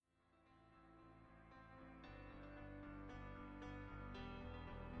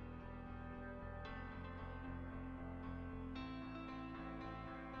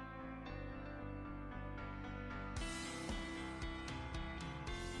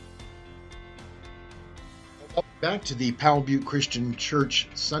Back to the Powell Butte Christian Church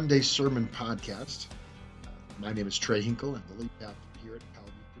Sunday Sermon Podcast. My name is Trey Hinkle. I'm the lead pastor here at Powell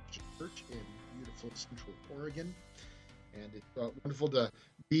Butte Christian Church in beautiful Central Oregon. And it's wonderful to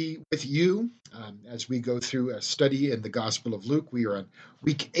be with you as we go through a study in the Gospel of Luke. We are on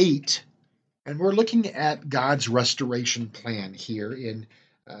week 8, and we're looking at God's restoration plan here in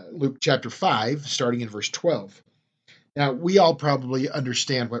Luke chapter 5, starting in verse 12. Now, we all probably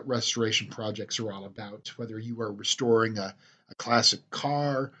understand what restoration projects are all about, whether you are restoring a classic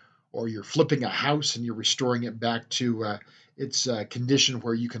car or you're flipping a house and you're restoring it back to its condition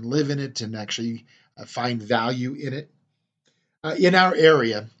where you can live in it and actually find value in it. In our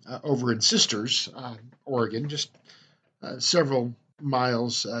area over in Sisters, Oregon, just several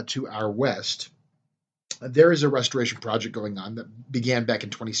miles to our west, there is a restoration project going on that began back in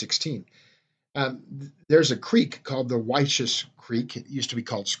 2016. There's a creek called the Wychus Creek. It used to be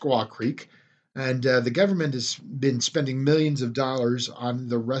called Squaw Creek. And the government has been spending millions of dollars on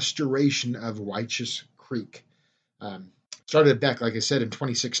the restoration of Wychus Creek. Started back, like I said, in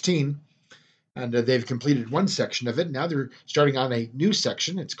 2016, and they've completed one section of it. Now they're starting on a new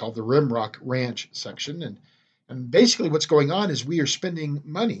section. It's called the Rimrock Ranch section. And basically what's going on is we are spending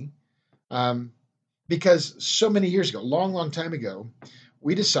money because so many years ago, long time ago,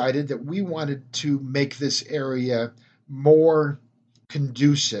 we decided that we wanted to make this area more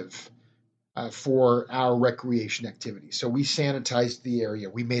conducive for our recreation activities. So we sanitized the area.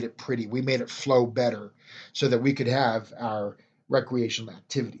 We made it pretty. We made it flow better so that we could have our recreational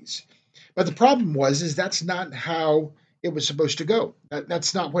activities. But the problem is that's not how it was supposed to go.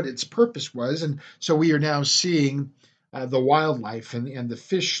 That's not what its purpose was. And so we are now seeing the wildlife and the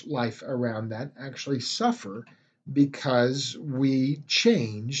fish life around that actually suffer because we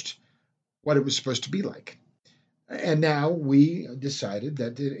changed what it was supposed to be like. And now we decided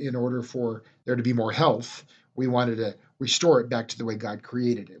that in order for there to be more health, we wanted to restore it back to the way God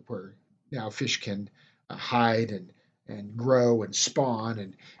created it, where now fish can hide and grow and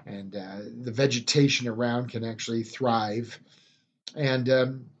spawn, and the vegetation around can actually thrive. And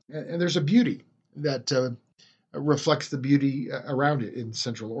there's a beauty that reflects the beauty around it in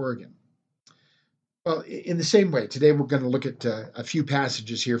Central Oregon. Well, in the same way, today we're going to look at a few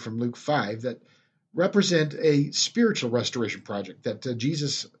passages here from Luke 5 that represent a spiritual restoration project that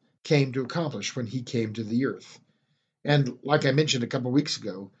Jesus came to accomplish when he came to the earth. And like I mentioned a couple of weeks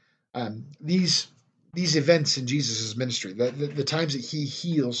ago, these events in Jesus' ministry, the times that he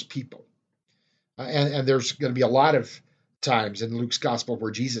heals people, and there's going to be a lot of times in Luke's gospel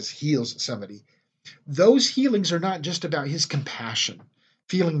where Jesus heals somebody, those healings are not just about his compassion,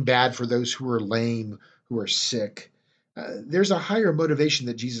 feeling bad for those who are lame, who are sick. There's a higher motivation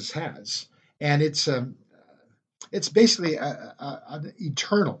that Jesus has, and it's basically an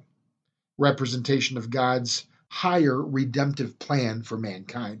eternal representation of God's higher redemptive plan for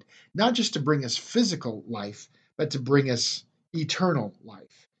mankind, not just to bring us physical life, but to bring us eternal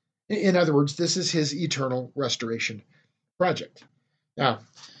life. In other words, this is his eternal restoration project. Now,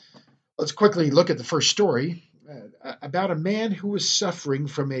 let's quickly look at the first story about a man who was suffering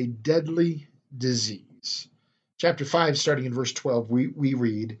from a deadly disease. Chapter 5, starting in verse 12, we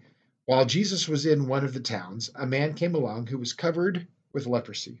read, "While Jesus was in one of the towns, a man came along who was covered with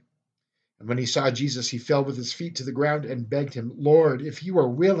leprosy. And when he saw Jesus, he fell with his feet to the ground and begged him, 'Lord, if you are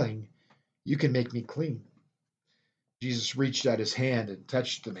willing, you can make me clean.' Jesus reached out his hand and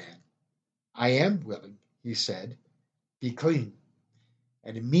touched the man. 'I am willing,' he said, 'be clean.'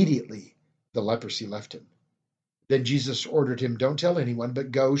 And immediately the leprosy left him. Then Jesus ordered him, 'Don't tell anyone,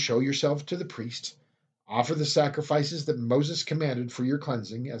 but go show yourself to the priest. Offer the sacrifices that Moses commanded for your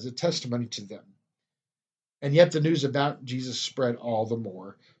cleansing as a testimony to them.' And yet the news about Jesus spread all the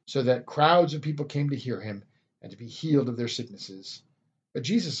more, so that crowds of people came to hear him and to be healed of their sicknesses. But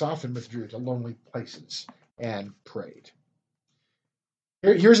Jesus often withdrew to lonely places and prayed."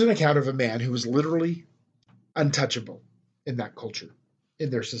 Here's an account of a man who was literally untouchable in that culture,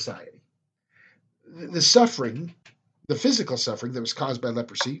 in their society. The suffering, the physical suffering that was caused by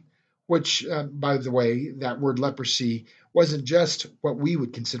leprosy, which, by the way, that word leprosy wasn't just what we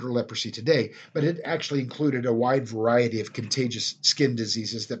would consider leprosy today, but it actually included a wide variety of contagious skin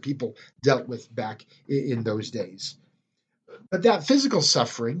diseases that people dealt with back in those days. But that physical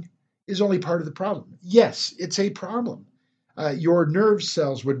suffering is only part of the problem. Yes, it's a problem. Your nerve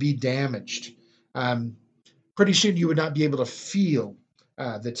cells would be damaged. Pretty soon you would not be able to feel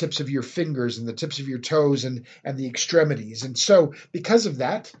the tips of your fingers and the tips of your toes and the extremities. And so because of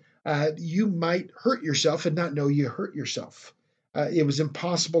that, you might hurt yourself and not know you hurt yourself. It was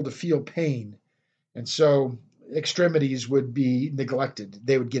impossible to feel pain. And so extremities would be neglected.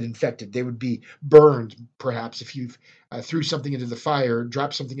 They would get infected. They would be burned, perhaps, if you threw something into the fire,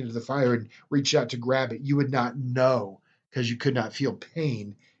 dropped something into the fire, and reached out to grab it. You would not know, because you could not feel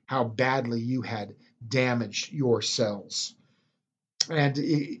pain, how badly you had damaged your cells. And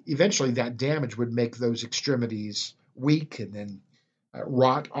eventually, that damage would make those extremities weak and then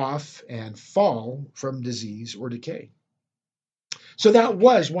rot off and fall from disease or decay. So that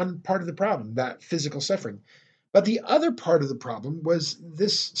was one part of the problem, that physical suffering. But the other part of the problem was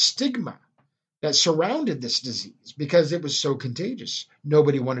this stigma that surrounded this disease because it was so contagious.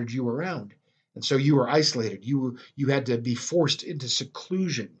 Nobody wanted you around. And so you were isolated. You had to be forced into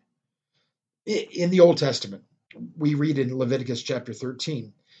seclusion. In the Old Testament, we read in Leviticus chapter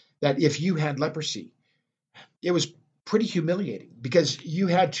 13 that if you had leprosy, it was pretty humiliating because you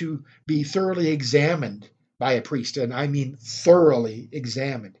had to be thoroughly examined by a priest. And I mean thoroughly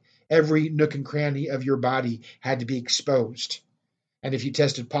examined. Every nook and cranny of your body had to be exposed. And if you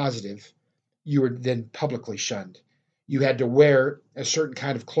tested positive, you were then publicly shunned. You had to wear a certain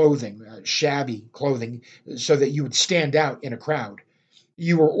kind of clothing, shabby clothing, so that you would stand out in a crowd.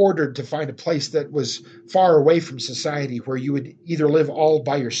 You were ordered to find a place that was far away from society where you would either live all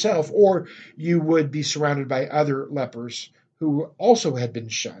by yourself or you would be surrounded by other lepers who also had been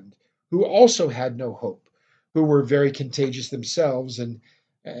shunned, who also had no hope, who were very contagious themselves, and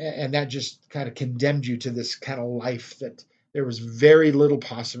that just kind of condemned you to this kind of life that there was very little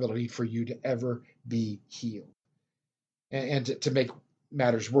possibility for you to ever be healed. And to make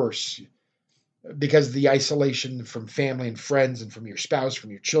matters worse, because of the isolation from family and friends and from your spouse,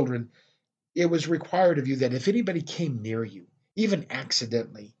 from your children, it was required of you that if anybody came near you, even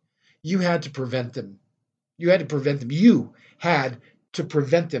accidentally, you had to prevent them. You had to prevent them. You had to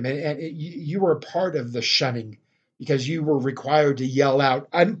prevent them. And you were a part of the shunning because you were required to yell out,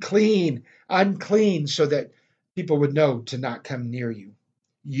 unclean, unclean, so that people would know to not come near you.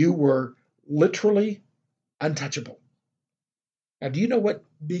 You were literally untouchable. Now, do you know what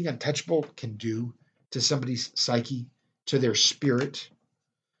being untouchable can do to somebody's psyche, to their spirit?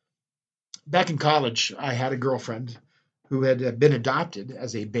 Back in college, I had a girlfriend who had been adopted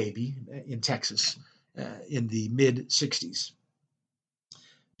as a baby in Texas in the mid-'60s.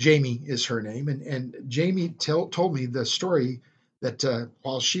 Jamie is her name, and Jamie told me the story that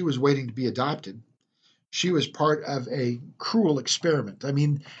while she was waiting to be adopted, she was part of a cruel experiment. I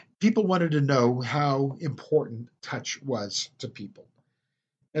mean, people wanted to know how important touch was to people.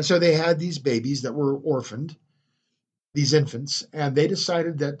 And so they had these babies that were orphaned, these infants, and they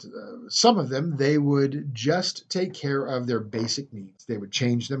decided that some of them, they would just take care of their basic needs. They would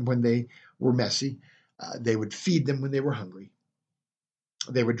change them when they were messy. They would feed them when they were hungry.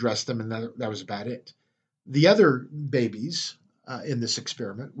 They would dress them, and that was about it. The other babies in this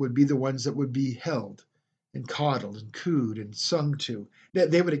experiment would be the ones that would be held and coddled and cooed and sung to.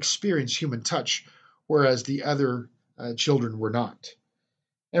 They would experience human touch, whereas the other children were not.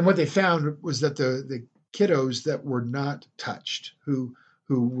 And what they found was that the kiddos that were not touched, who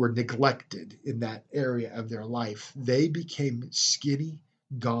were neglected in that area of their life, they became skinny,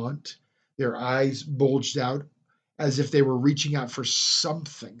 gaunt. Their eyes bulged out as if they were reaching out for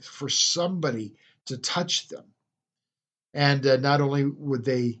something, for somebody to touch them. And not only would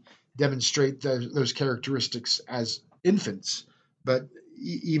they demonstrate those characteristics as infants, but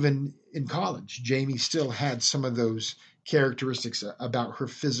even in college, Jamie still had some of those characteristics about her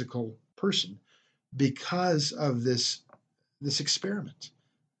physical person because of this experiment.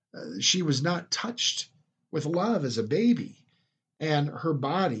 She was not touched with love as a baby, and her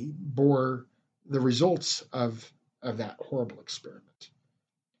body bore the results of that horrible experiment.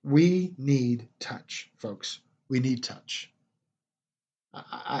 We need touch, folks. We need touch.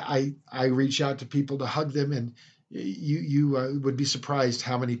 I reach out to people to hug them, and you would be surprised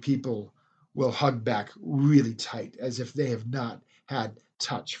how many people will hug back really tight as if they have not had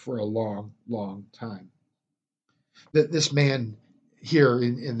touch for a long, long time. This man here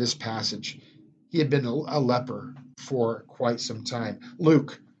in this passage, he had been a leper for quite some time.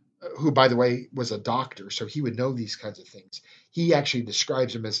 Luke, who, by the way, was a doctor, so he would know these kinds of things, he actually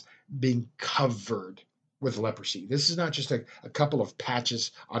describes him as being covered with leprosy. This is not just a couple of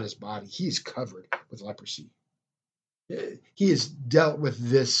patches on his body. He's covered with leprosy. He has dealt with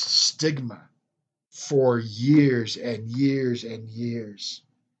this stigma for years and years and years.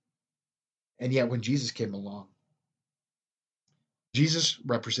 And yet when Jesus came along, Jesus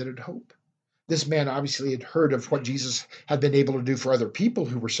represented hope. This man obviously had heard of what Jesus had been able to do for other people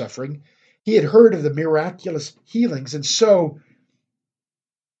who were suffering. He had heard of the miraculous healings. And so,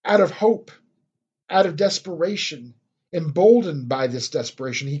 out of hope, out of desperation, emboldened by this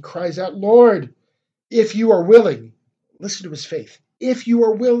desperation, he cries out, Lord, If you are willing, listen to his faith. If you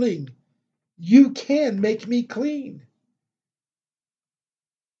are willing, you can make me clean.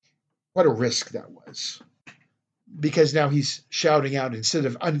 What a risk that was. Because now he's shouting out, instead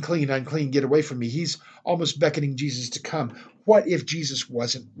of unclean, unclean, get away from me, he's almost beckoning Jesus to come. What if Jesus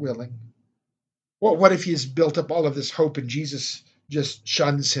wasn't willing? Well, what if he's built up all of this hope and Jesus just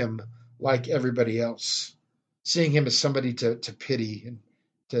shuns him like everybody else, seeing him as somebody to pity and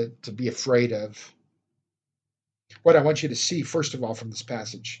to be afraid of? What I want you to see, first of all, from this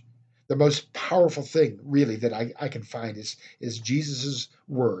passage, the most powerful thing, really, that I can find is Jesus'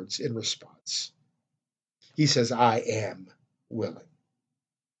 words in response. He says, I am willing.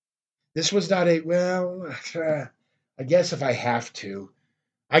 This was not I guess if I have to,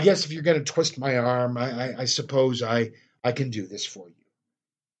 I guess if you're going to twist my arm, I suppose I can do this for you.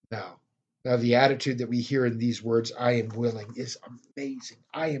 Now, the attitude that we hear in these words, I am willing, is amazing.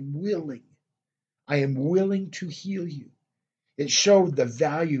 I am willing. I am willing to heal you. It showed the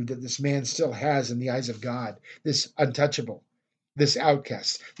value that this man still has in the eyes of God, this untouchable, this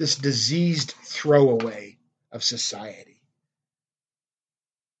outcast, this diseased throwaway of society.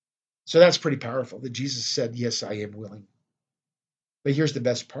 So that's pretty powerful that Jesus said, yes, I am willing. But here's the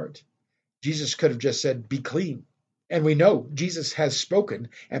best part. Jesus could have just said, be clean. And we know Jesus has spoken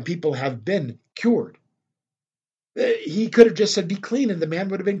and people have been cured. He could have just said, be clean, and the man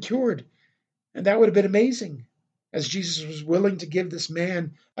would have been cured. And that would have been amazing, as Jesus was willing to give this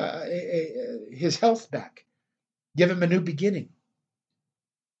man his health back, give him a new beginning.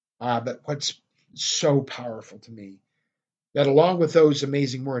 But what's so powerful to me, that along with those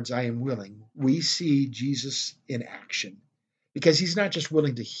amazing words, I am willing, we see Jesus in action. Because he's not just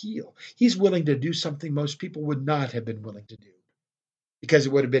willing to heal, he's willing to do something most people would not have been willing to do, because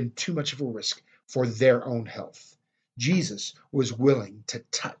it would have been too much of a risk for their own health. Jesus was willing to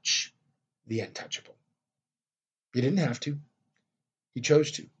touch the untouchable. He didn't have to. He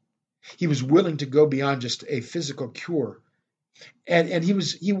chose to. He was willing to go beyond just a physical cure. And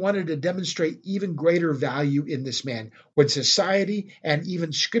he wanted to demonstrate even greater value in this man. When society and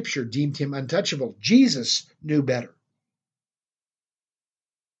even Scripture deemed him untouchable, Jesus knew better.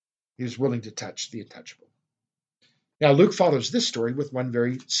 He was willing to touch the untouchable. Now, Luke follows this story with one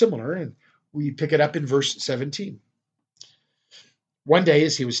very similar, and we pick it up in verse 17. One day,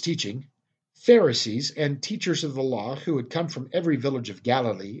 as he was teaching, Pharisees and teachers of the law who had come from every village of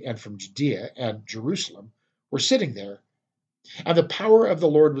Galilee and from Judea and Jerusalem were sitting there, and the power of the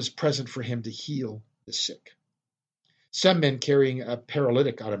Lord was present for him to heal the sick. Some men carrying a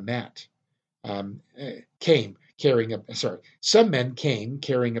paralytic on a mat Some men came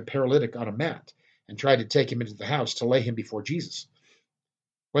carrying a paralytic on a mat and tried to take him into the house to lay him before Jesus.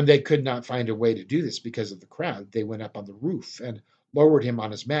 When they could not find a way to do this because of the crowd, they went up on the roof and lowered him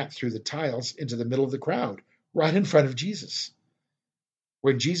on his mat through the tiles into the middle of the crowd, right in front of Jesus.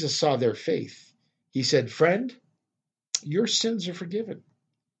 When Jesus saw their faith, he said, "Friend, your sins are forgiven."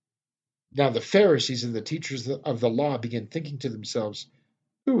 Now the Pharisees and the teachers of the law began thinking to themselves,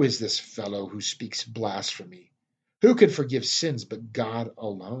 "Who is this fellow who speaks blasphemy? Who can forgive sins but God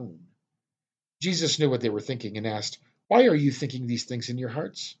alone?" Jesus knew what they were thinking and asked, "Why are you thinking these things in your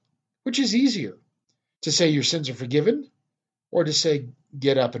hearts? Which is easier, to say your sins are forgiven, or to say,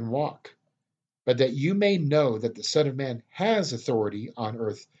 get up and walk? But that you may know that the Son of Man has authority on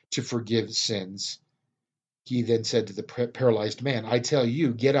earth to forgive sins." He then said to the paralyzed man, "I tell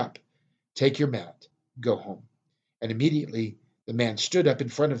you, get up, take your mat, go home." And immediately the man stood up in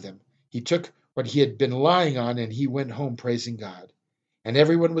front of them. He took what he had been lying on, and he went home praising God. And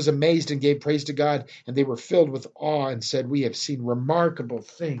everyone was amazed and gave praise to God, and they were filled with awe and said, "We have seen remarkable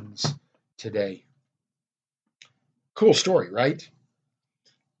things today." Cool story, right?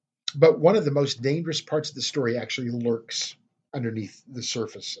 But one of the most dangerous parts of the story actually lurks underneath the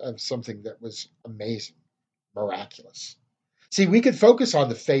surface of something that was amazing, miraculous. See, we could focus on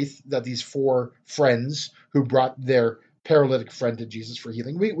the faith that these four friends who brought their paralytic friend to Jesus for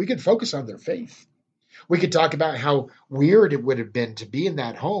healing, we could focus on their faith. We could talk about how weird it would have been to be in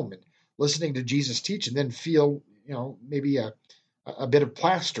that home and listening to Jesus teach and then feel, maybe a bit of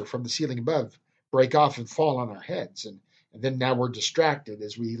plaster from the ceiling above break off and fall on our heads. And then now we're distracted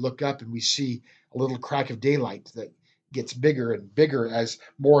as we look up and we see a little crack of daylight that gets bigger and bigger as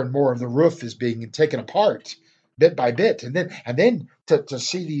more and more of the roof is being taken apart bit by bit. And then to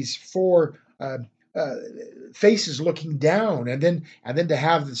see these four faces looking down, and then to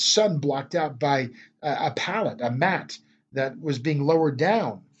have the sun blocked out by a pallet, a mat that was being lowered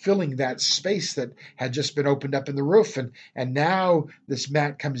down, filling that space that had just been opened up in the roof. And now this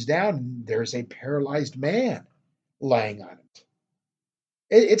mat comes down and there's a paralyzed man lying on it.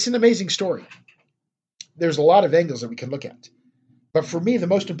 It's an amazing story. there's a lot of angles that we can look at. But for me, the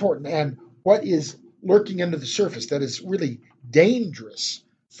most important and what is lurking under the surface that is really dangerous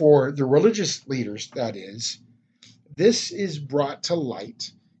for the religious leaders, that is, this is brought to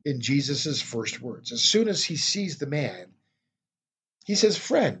light in Jesus' first words. As soon as he sees the man, he says,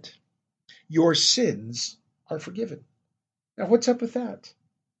 "Friend, your sins are forgiven." Now, what's up with that?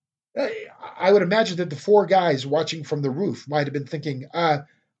 I would imagine that the four guys watching from the roof might have been thinking,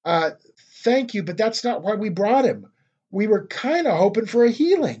 thank you, but that's not why we brought him. We were kind of hoping for a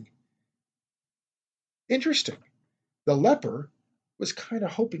healing. Interesting. The leper was kind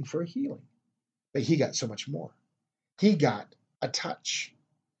of hoping for a healing, but he got so much more. He got a touch.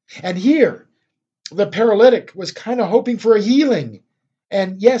 And here, the paralytic was kind of hoping for a healing.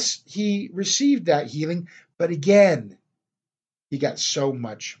 And yes, he received that healing, but again, he got so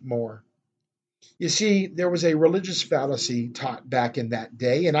much more. You see, there was a religious fallacy taught back in that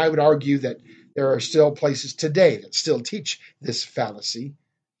day, and I would argue that there are still places today that still teach this fallacy.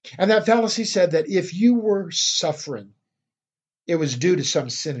 And that fallacy said that if you were suffering, it was due to some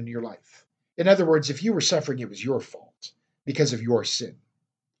sin in your life. In other words, if you were suffering, it was your fault because of your sin.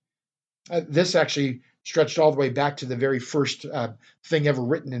 This actually stretched all the way back to the very first thing ever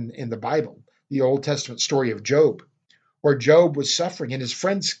written in the Bible, the Old Testament story of Job, where Job was suffering and his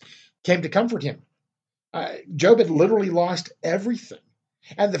friends came to comfort him. Job had literally lost everything.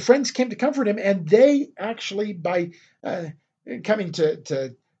 And the friends came to comfort him, and they actually, by coming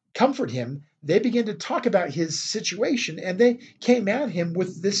to comfort him, they began to talk about his situation, and they came at him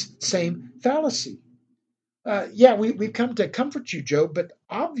with this same fallacy. We've come to comfort you, Job, but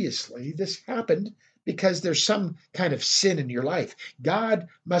obviously this happened because there's some kind of sin in your life. God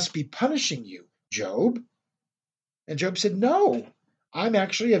must be punishing you, Job. And Job said, no, I'm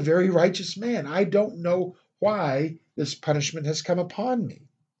actually a very righteous man. I don't know why this punishment has come upon me.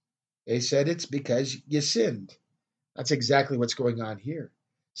 They said it's because you sinned. That's exactly what's going on here.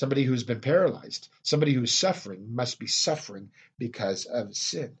 Somebody who's been paralyzed, somebody who's suffering must be suffering because of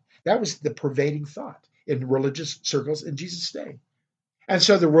sin. That was the pervading thought in religious circles in Jesus' day. And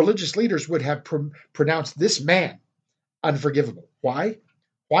so the religious leaders would have pronounced this man unforgivable. Why?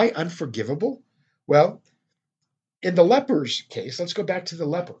 Why unforgivable? Well, in the leper's case, let's go back to the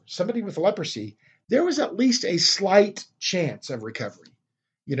leper. Somebody with leprosy, there was at least a slight chance of recovery.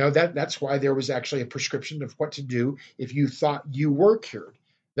 You know, that's why there was actually a prescription of what to do if you thought you were cured.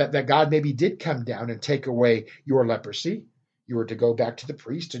 That God maybe did come down and take away your leprosy. You were to go back to the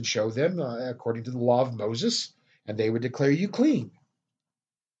priest and show them, according to the law of Moses, and they would declare you clean.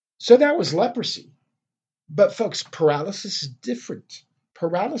 So that was leprosy. But folks, paralysis is different.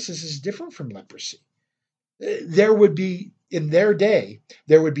 Paralysis is different from leprosy. There would be, in their day,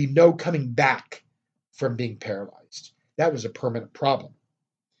 there would be no coming back from being paralyzed. That was a permanent problem.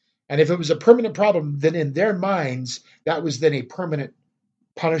 And if it was a permanent problem, then in their minds, that was then a permanent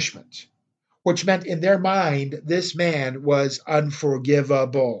punishment, which meant in their mind, this man was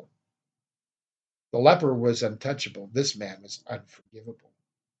unforgivable. The leper was untouchable. This man was unforgivable.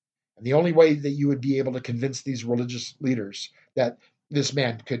 And the only way that you would be able to convince these religious leaders that this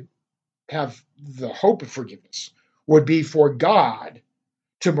man could have the hope of forgiveness would be for God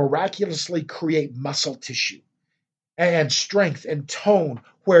to miraculously create muscle tissue and strength and tone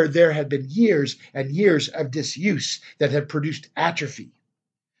where there had been years and years of disuse that had produced atrophy.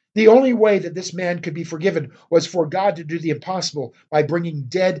 The only way that this man could be forgiven was for God to do the impossible by bringing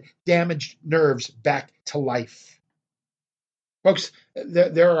dead, damaged nerves back to life. Folks,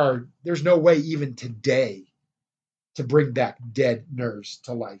 there's no way even today to bring back dead nerves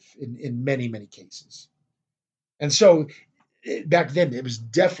to life in many, many cases. And so back then, it was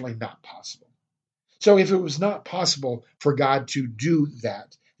definitely not possible. So if it was not possible for God to do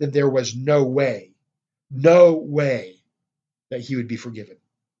that, then there was no way that he would be forgiven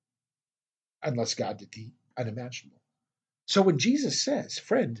unless God did the unimaginable. So when Jesus says,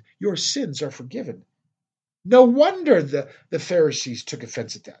 friend, your sins are forgiven, no wonder the Pharisees took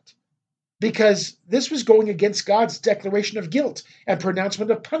offense at that, because this was going against God's declaration of guilt and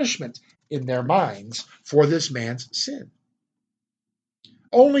pronouncement of punishment in their minds for this man's sin.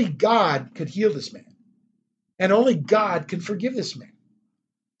 Only God could heal this man, and only God can forgive this man.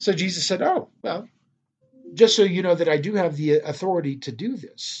 So Jesus said, oh, well, just so you know that I do have the authority to do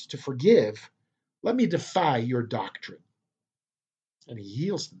this, to forgive, let me defy your doctrine. And he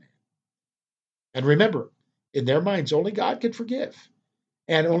heals the man. And remember, in their minds, only God could forgive,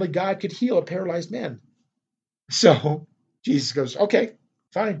 and only God could heal a paralyzed man. So Jesus goes, okay,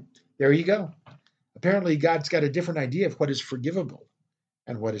 fine, there you go. Apparently, God's got a different idea of what is forgivable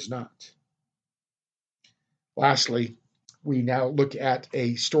and what is not. Lastly, we now look at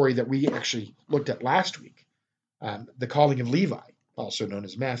a story that we actually looked at last week, the calling of Levi, also known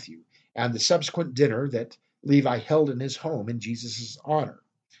as Matthew, and the subsequent dinner that Levi held in his home in Jesus' honor.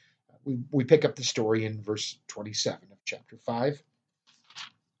 We pick up the story in verse 27 of chapter 5.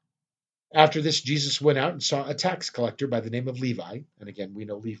 After this, Jesus went out and saw a tax collector by the name of Levi, and again we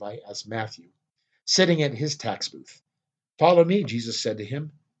know Levi as Matthew, sitting at his tax booth. "Follow me," Jesus said to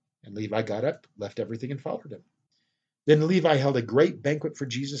him. And Levi got up, left everything, and followed him. Then Levi held a great banquet for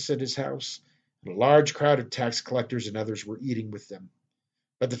Jesus at his house, and a large crowd of tax collectors and others were eating with them.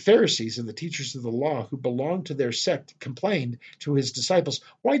 But the Pharisees and the teachers of the law who belonged to their sect complained to his disciples,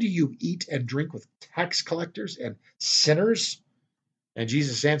 "Why do you eat and drink with tax collectors and sinners?" And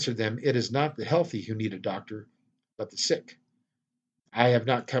Jesus answered them, "It is not the healthy who need a doctor, but the sick. I have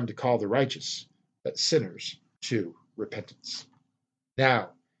not come to call the righteous, but sinners to repentance."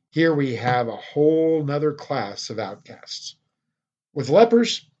 Now, here we have a whole nother class of outcasts. With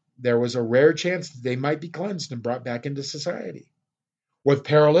lepers, there was a rare chance that they might be cleansed and brought back into society. With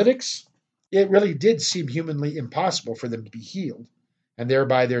paralytics, it really did seem humanly impossible for them to be healed, and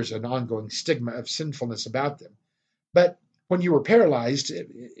thereby there's an ongoing stigma of sinfulness about them. But when you were paralyzed,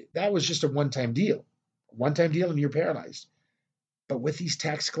 that was just a one-time deal. And you're paralyzed. But with these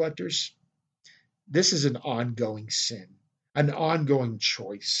tax collectors, this is an ongoing sin, an ongoing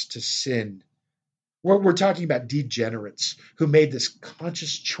choice to sin. We're talking about degenerates who made this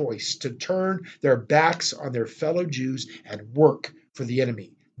conscious choice to turn their backs on their fellow Jews and work for the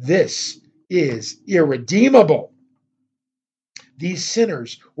enemy. This is irredeemable. These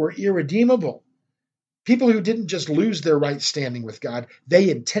sinners were irredeemable. People who didn't just lose their right standing with God, they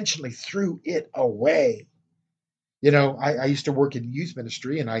intentionally threw it away. I used to work in youth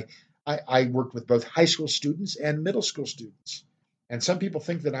ministry, and I worked with both high school students and middle school students. And some people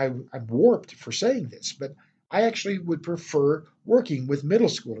think that I'm warped for saying this, but I actually would prefer working with middle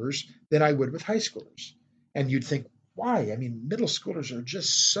schoolers than I would with high schoolers. And you'd think, why? I mean, middle schoolers are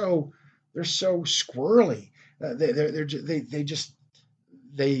just they're so squirrely.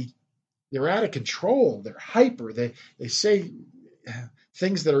 They're out of control. They're hyper. They say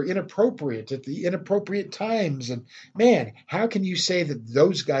things that are inappropriate at the inappropriate times. And man, how can you say that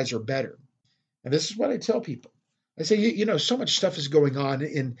those guys are better? And this is what I tell people. I say, so much stuff is going on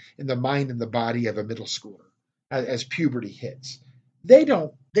in the mind and the body of a middle schooler as puberty hits. They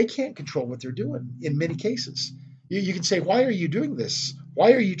can't control what they're doing in many cases. You can say, "Why are you doing this?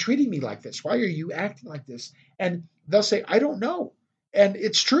 Why are you treating me like this? Why are you acting like this?" And they'll say, "I don't know." And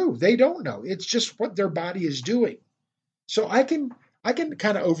it's true. They don't know. It's just what their body is doing. So I can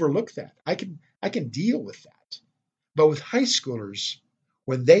kind of overlook that. I can deal with that. But with high schoolers,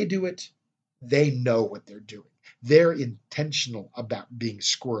 when they do it, they know what they're doing. They're intentional about being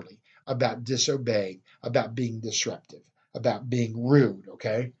squirrely, about disobeying, about being disruptive, about being rude,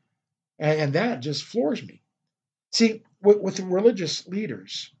 okay? And that just floors me. See, with the religious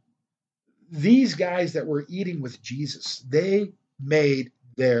leaders, these guys that were eating with Jesus, they made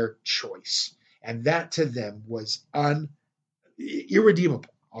their choice. And that to them was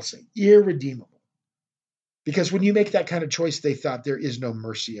irredeemable. I'll say irredeemable. Because when you make that kind of choice, they thought there is no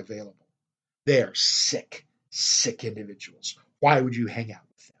mercy available. They are sick individuals. Why would you hang out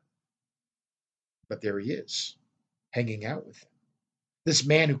with them? But there he is, hanging out with them. This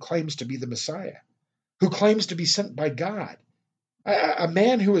man who claims to be the Messiah, who claims to be sent by God, a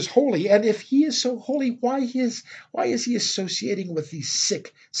man who is holy. And if he is so holy, why is he associating with these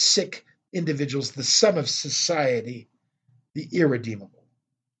sick individuals, the sum of society, the irredeemable?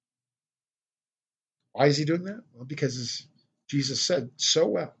 Why is he doing that? Well, because as Jesus said so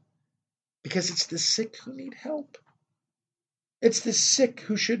well, because it's the sick who need help. It's the sick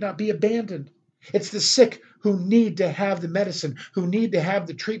who should not be abandoned. It's the sick who need to have the medicine, who need to have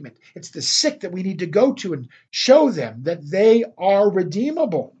the treatment. It's the sick that we need to go to and show them that they are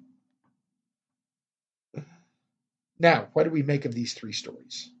redeemable. Now, what do we make of these three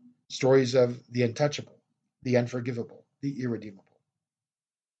stories? Stories of the untouchable, the unforgivable, the irredeemable.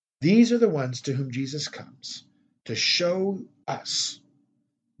 These are the ones to whom Jesus comes to show us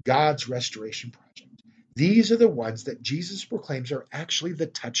God's restoration project. These are the ones that Jesus proclaims are actually the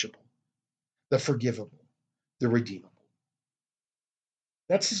touchable, the forgivable, the redeemable.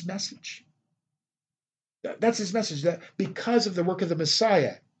 That's his message. That's his message, that because of the work of the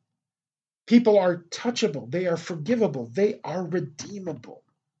Messiah, people are touchable, they are forgivable, they are redeemable.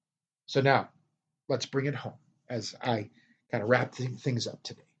 So now, let's bring it home as I kind of wrap things up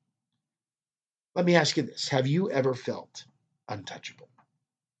today. Let me ask you this. Have you ever felt untouchable?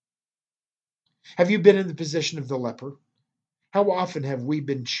 Have you been in the position of the leper? How often have we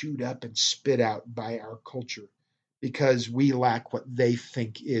been chewed up and spit out by our culture because we lack what they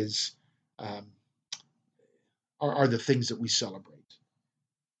think are the things that we celebrate.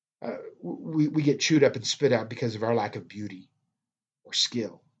 We get chewed up and spit out because of our lack of beauty or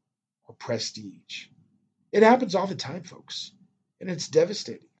skill or prestige. It happens all the time, folks, and it's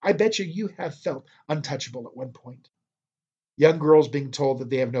devastating. I bet you have felt untouchable at one point. Young girls being told that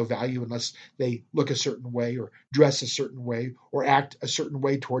they have no value unless they look a certain way or dress a certain way or act a certain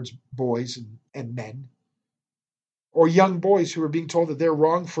way towards boys and men. Or young boys who are being told that they're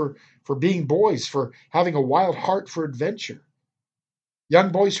wrong for being boys, for having a wild heart for adventure.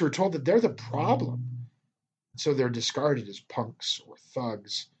 Young boys who are told that they're the problem. So they're discarded as punks or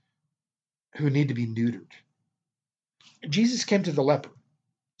thugs who need to be neutered. Jesus came to the leper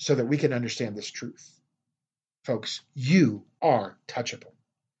so that we can understand this truth. Folks, you are touchable.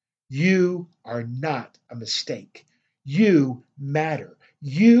 You are not a mistake. You matter.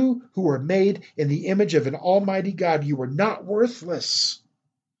 You who are made in the image of an almighty God, you are not worthless.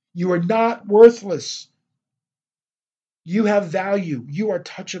 You are not worthless. You have value. You are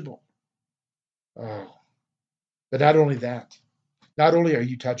touchable. Oh, but not only that, not only are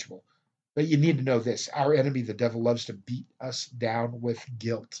you touchable, but you need to know this. Our enemy, the devil, loves to beat us down with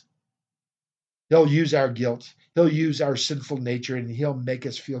guilt. He'll use our guilt. He'll use our sinful nature, and he'll make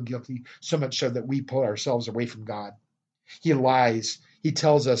us feel guilty, so much so that we pull ourselves away from God. He lies. He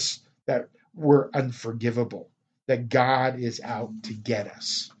tells us that we're unforgivable, that God is out to get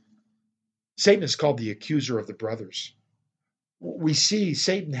us. Satan is called the accuser of the brothers. We see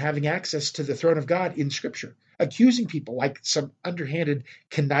Satan having access to the throne of God in Scripture, accusing people like some underhanded,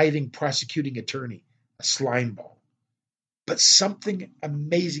 conniving prosecuting attorney, a slime ball. But something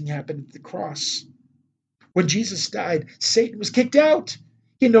amazing happened at the cross. When Jesus died, Satan was kicked out.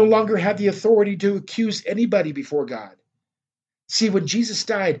 He no longer had the authority to accuse anybody before God. See, when Jesus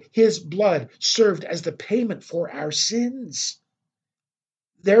died, his blood served as the payment for our sins.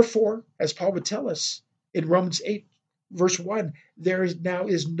 Therefore, as Paul would tell us in Romans 8, verse 1, there now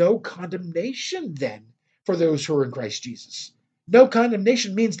is no condemnation then for those who are in Christ Jesus. No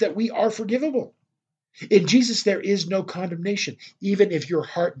condemnation means that we are forgivable. In Jesus, there is no condemnation, even if your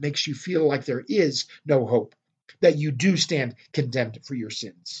heart makes you feel like there is no hope, that you do stand condemned for your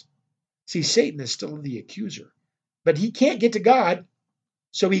sins. See, Satan is still the accuser, but he can't get to God,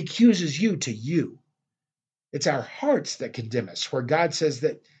 so he accuses you to you. It's our hearts that condemn us, where God says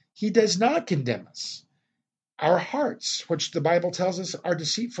that he does not condemn us. Our hearts, which the Bible tells us are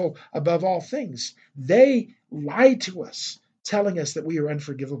deceitful above all things, they lie to us, telling us that we are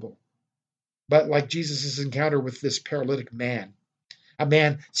unforgivable. But like Jesus' encounter with this paralytic man, a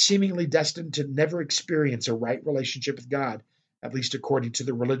man seemingly destined to never experience a right relationship with God, at least according to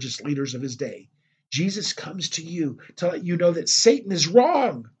the religious leaders of his day, Jesus comes to you to let you know that Satan is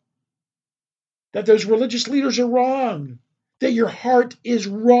wrong, that those religious leaders are wrong, that your heart is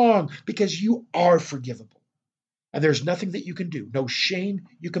wrong because you are forgivable. And there's nothing that you can do, no shame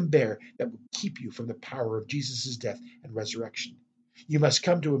you can bear that will keep you from the power of Jesus' death and resurrection. You must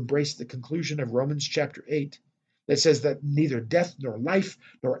come to embrace the conclusion of Romans chapter 8 that says that neither death nor life,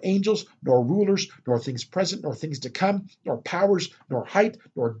 nor angels, nor rulers, nor things present, nor things to come, nor powers, nor height,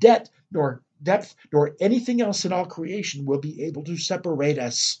 nor depth, nor anything else in all creation will be able to separate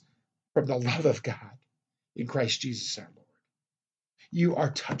us from the love of God in Christ Jesus our Lord. You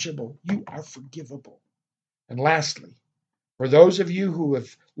are touchable. You are forgivable. And lastly, for those of you who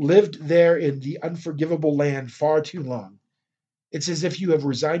have lived there in the unforgivable land far too long, it's as if you have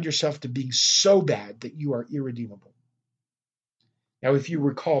resigned yourself to being so bad that you are irredeemable. Now, if you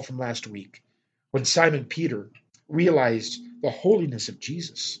recall from last week, when Simon Peter realized the holiness of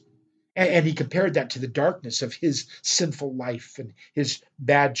Jesus, and he compared that to the darkness of his sinful life and his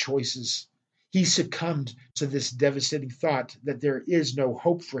bad choices, he succumbed to this devastating thought that there is no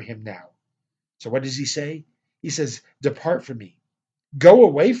hope for him now. So what does he say? He says, "Depart from me. Go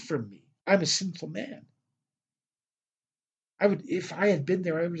away from me. I'm a sinful man." If I had been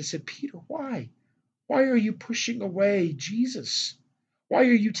there, I would have said, "Peter, why? Why are you pushing away Jesus? Why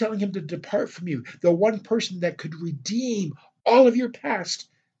are you telling him to depart from you, the one person that could redeem all of your past,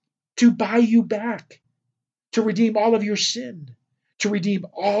 to buy you back, to redeem all of your sin, to redeem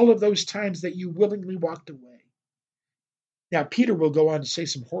all of those times that you willingly walked away?" Now, Peter will go on to say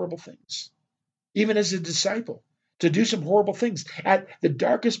some horrible things, even as a disciple, to do some horrible things. At the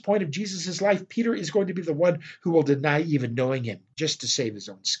darkest point of Jesus' life, Peter is going to be the one who will deny even knowing him just to save his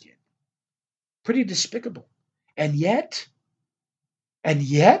own skin. Pretty despicable. And yet,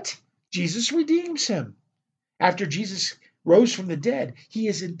 Jesus redeems him. After Jesus rose from the dead, he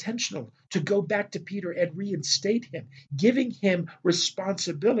is intentional to go back to Peter and reinstate him, giving him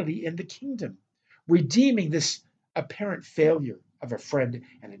responsibility in the kingdom, redeeming this apparent failure of a friend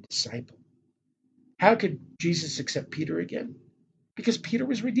and a disciple. How could Jesus accept Peter again? Because Peter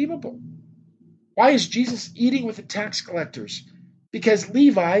was redeemable. Why is Jesus eating with the tax collectors? Because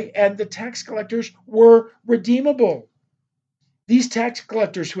Levi and the tax collectors were redeemable. These tax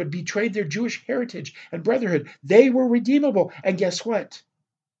collectors who had betrayed their Jewish heritage and brotherhood, they were redeemable. And guess what?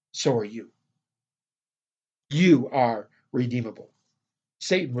 So are you. You are redeemable.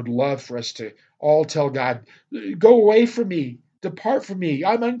 Satan would love for us to all tell God, go away from me, depart from me,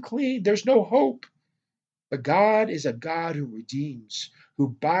 I'm unclean, there's no hope. But God is a God who redeems, who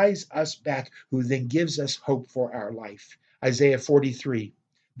buys us back, who then gives us hope for our life. Isaiah 43,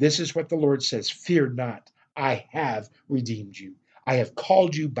 this is what the Lord says, fear not, I have redeemed you. I have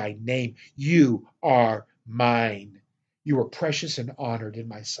called you by name. You are mine. You are precious and honored in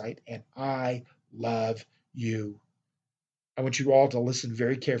my sight, and I love you. I want you all to listen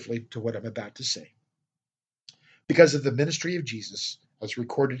very carefully to what I'm about to say. Because of the ministry of Jesus, as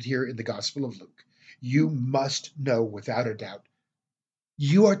recorded here in the Gospel of Luke, you must know without a doubt,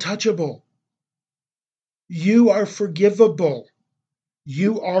 you are touchable. You are forgivable.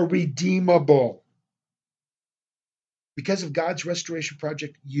 You are redeemable. Because of God's restoration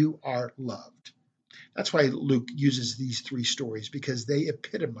project, you are loved. That's why Luke uses these three stories, because they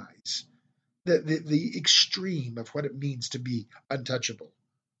epitomize the extreme of what it means to be untouchable,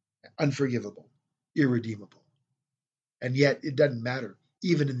 unforgivable, irredeemable. And yet it doesn't matter.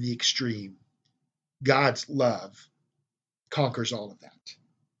 Even in the extreme, God's love conquers all of that.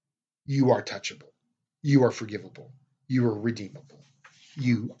 You are touchable. You are forgivable. You are redeemable.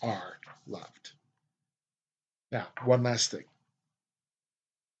 You are loved. Now, one last thing.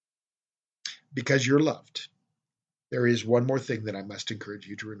 Because you're loved, there is one more thing that I must encourage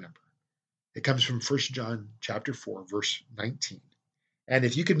you to remember. It comes from 1 John chapter 4, verse 19. And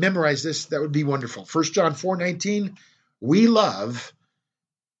if you could memorize this, that would be wonderful. 1 John 4:19, we love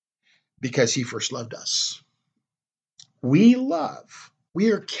because he first loved us. We love.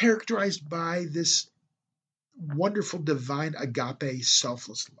 We are characterized by this wonderful, divine, agape,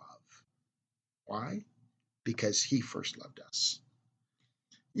 selfless love. Why? Because he first loved us.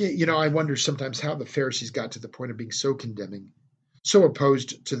 You know, I wonder sometimes how the Pharisees got to the point of being so condemning, so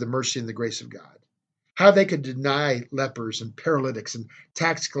opposed to the mercy and the grace of God. How they could deny lepers and paralytics and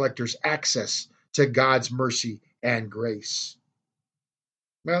tax collectors access to God's mercy and grace.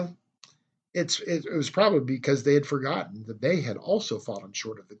 Well, it was probably because they had forgotten that they had also fallen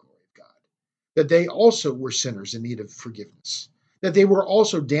short of the glory of God, that they also were sinners in need of forgiveness, that they were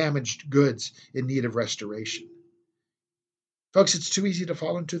also damaged goods in need of restoration. Folks, it's too easy to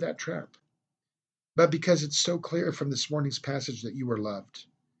fall into that trap. But because it's so clear from this morning's passage that you are loved,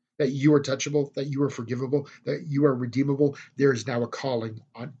 that you are touchable, that you are forgivable, that you are redeemable, there is now a calling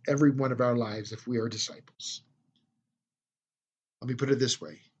on every one of our lives if we are disciples. Let me put it this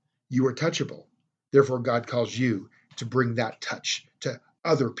way. You are touchable. Therefore, God calls you to bring that touch to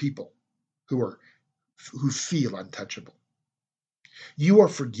other people who feel untouchable. You are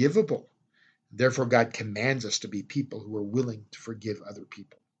forgivable. Therefore, God commands us to be people who are willing to forgive other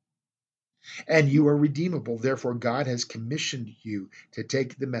people. And you are redeemable. Therefore, God has commissioned you to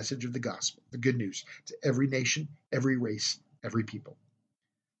take the message of the gospel, the good news, to every nation, every race, every people.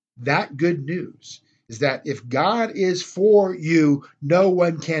 That good news is that if God is for you, no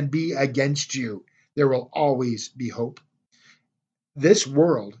one can be against you. There will always be hope. This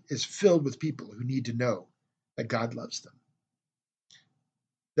world is filled with people who need to know that God loves them,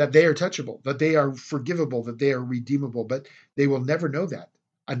 that they are touchable, that they are forgivable, that they are redeemable, but they will never know that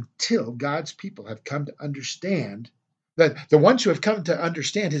until God's people have come to understand, that the ones who have come to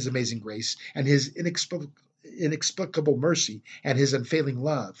understand his amazing grace and his inexplicable mercy and his unfailing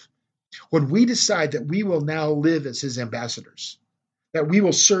love. When we decide that we will now live as his ambassadors, that we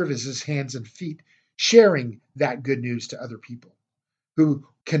will serve as his hands and feet, sharing that good news to other people who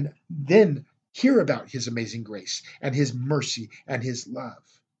can then hear about his amazing grace and his mercy and his love.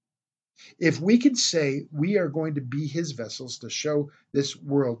 If we can say we are going to be his vessels to show this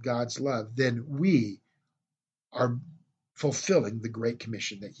world God's love, then we are fulfilling the great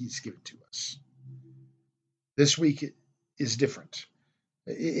commission that he's given to us. This week is different.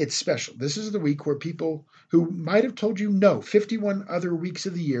 It's special. This is the week where people who might have told you no 51 other weeks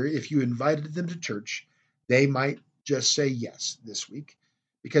of the year, if you invited them to church, they might just say yes this week,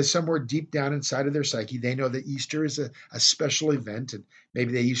 because somewhere deep down inside of their psyche, they know that Easter is a special event, and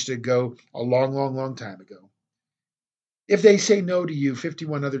maybe they used to go a long, long, long time ago. If they say no to you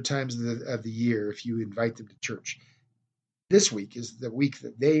 51 other times of the year, if you invite them to church, this week is the week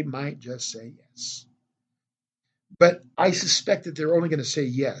that they might just say yes. But I suspect that they're only going to say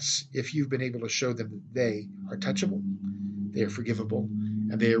yes if you've been able to show them that they are touchable, they are forgivable,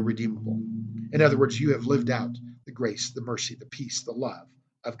 and they are redeemable. In other words, you have lived out the grace, the mercy, the peace, the love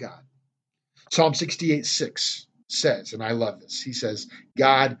of God. Psalm 68:6 says, and I love this, he says,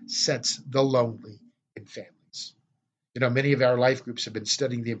 God sets the lonely in families. Many of our life groups have been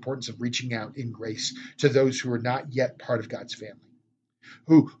studying the importance of reaching out in grace to those who are not yet part of God's family,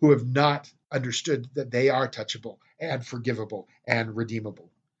 who have not understood that they are touchable and forgivable and redeemable.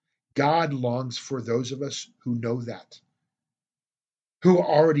 God longs for those of us who know that, who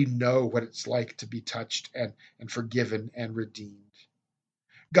already know what it's like to be touched and forgiven and redeemed.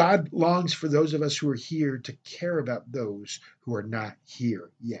 God longs for those of us who are here to care about those who are not here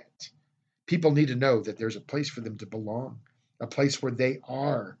yet. People need to know that there's a place for them to belong, a place where they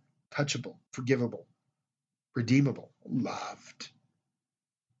are touchable, forgivable, redeemable, loved.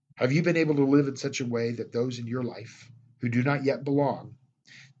 Have you been able to live in such a way that those in your life who do not yet belong,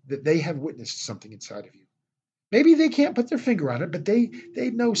 that they have witnessed something inside of you? Maybe they can't put their finger on it, but they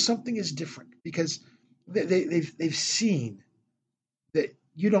know something is different because they've seen that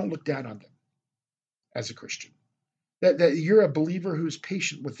you don't look down on them as a Christian, that you're a believer who's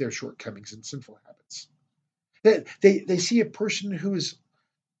patient with their shortcomings and sinful habits, that they see a person who's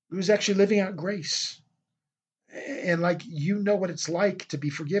actually living out grace, and like what it's like to be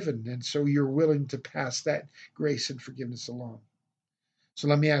forgiven, and so you're willing to pass that grace and forgiveness along. So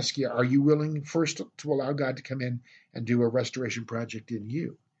let me ask you, are you willing first to allow God to come in and do a restoration project in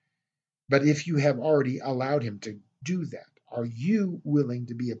you? But if you have already allowed him to do that, are you willing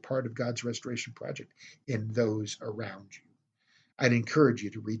to be a part of God's restoration project in those around you? I'd encourage you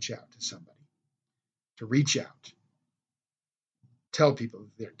to reach out to somebody, to reach out. Tell people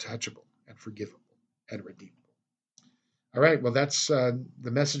that they're touchable and forgivable and redeemable. All right, well, that's the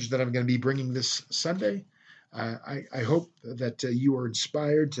message that I'm going to be bringing this Sunday. I hope that you are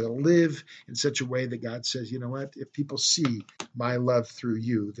inspired to live in such a way that God says, you know what, if people see my love through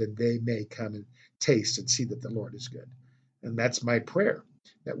you, then they may come and taste and see that the Lord is good. And that's my prayer,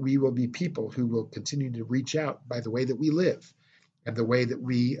 that we will be people who will continue to reach out by the way that we live and the way that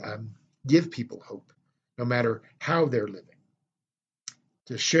we give people hope, no matter how they're living,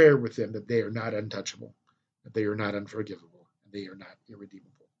 to share with them that they are not untouchable, that they are not unforgivable, and they are not irredeemable.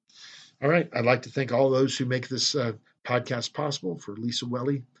 All right. I'd like to thank all those who make this podcast possible. For Lisa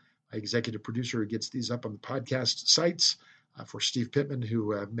Welly, my executive producer who gets these up on the podcast sites. For Steve Pittman,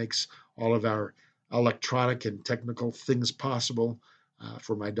 who makes all of our electronic and technical things possible.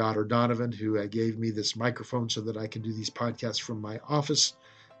 For my daughter Donovan, who gave me this microphone so that I can do these podcasts from my office.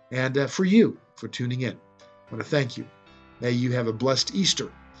 And for you, for tuning in. I want to thank you. May you have a blessed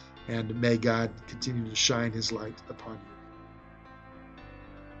Easter, and may God continue to shine his light upon you.